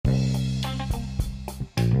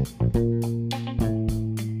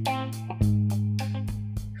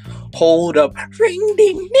Hold up. Ring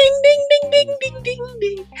ding ding ding ding ding ding ding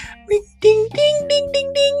ding. Ring ding ding ding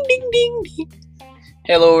ding ding ding ding ding.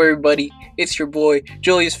 Hello everybody, it's your boy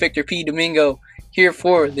Julius Victor P. Domingo here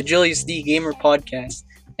for the Julius D Gamer Podcast,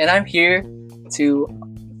 and I'm here to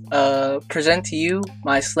present to you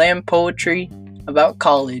my slam poetry about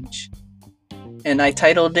college, and I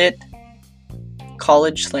titled it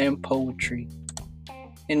College Slam Poetry.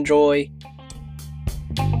 Enjoy.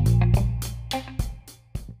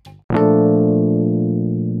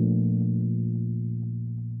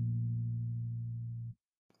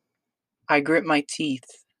 I grit my teeth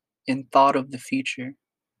in thought of the future,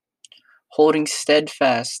 holding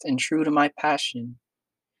steadfast and true to my passion.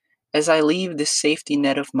 As I leave this safety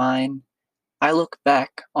net of mine, I look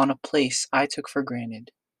back on a place I took for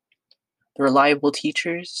granted. The reliable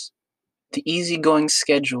teachers, the easygoing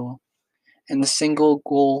schedule, and the single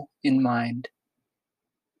goal in mind: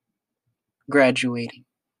 graduating.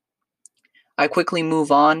 I quickly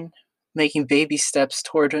move on, making baby steps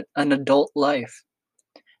toward an adult life.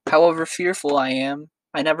 However fearful I am,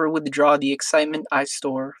 I never withdraw the excitement I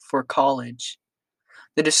store for college.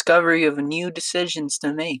 The discovery of new decisions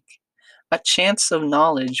to make, a chance of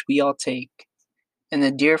knowledge we all take, and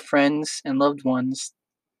the dear friends and loved ones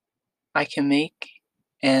I can make,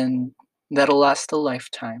 and that'll last a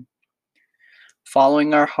lifetime.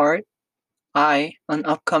 Following our heart, I, an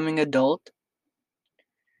upcoming adult,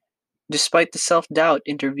 despite the self-doubt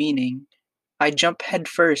intervening, I jump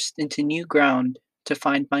headfirst into new ground to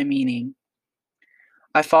find my meaning.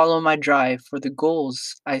 I follow my drive for the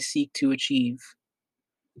goals I seek to achieve.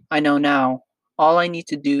 I know now, all I need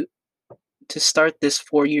to do to start this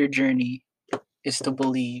 4-year journey is to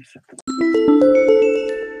believe.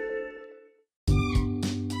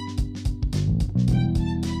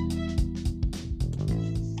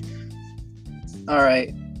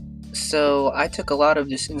 Alright, so I took a lot of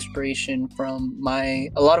this inspiration from a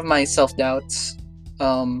lot of my self-doubts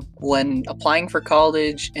when applying for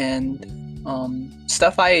college, and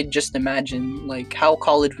stuff I had just imagined, like how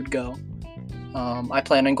college would go. I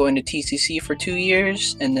plan on going to TCC for 2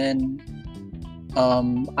 years, and then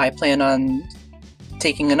I plan on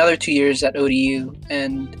taking another 2 years at ODU,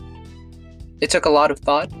 and it took a lot of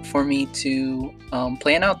thought for me to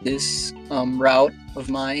plan out this route of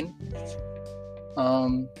mine.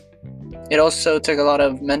 It also took a lot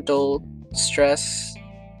of mental stress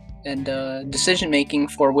and decision making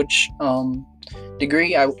for which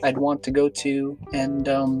degree I'd want to go to, and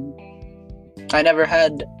I never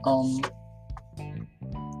had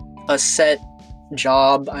a set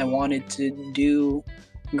job I wanted to do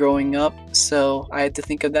growing up, so I had to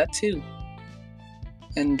think of that too.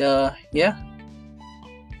 And yeah,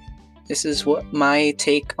 this is what my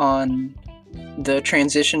take on the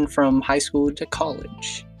transition from high school to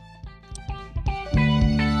college.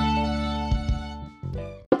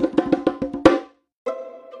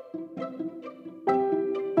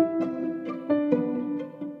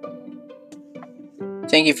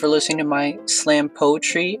 Thank you for listening to my slam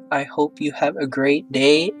poetry. I hope you have a great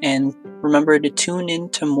day, and remember to tune in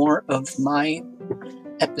to more of my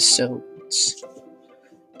episodes.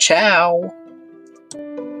 Ciao!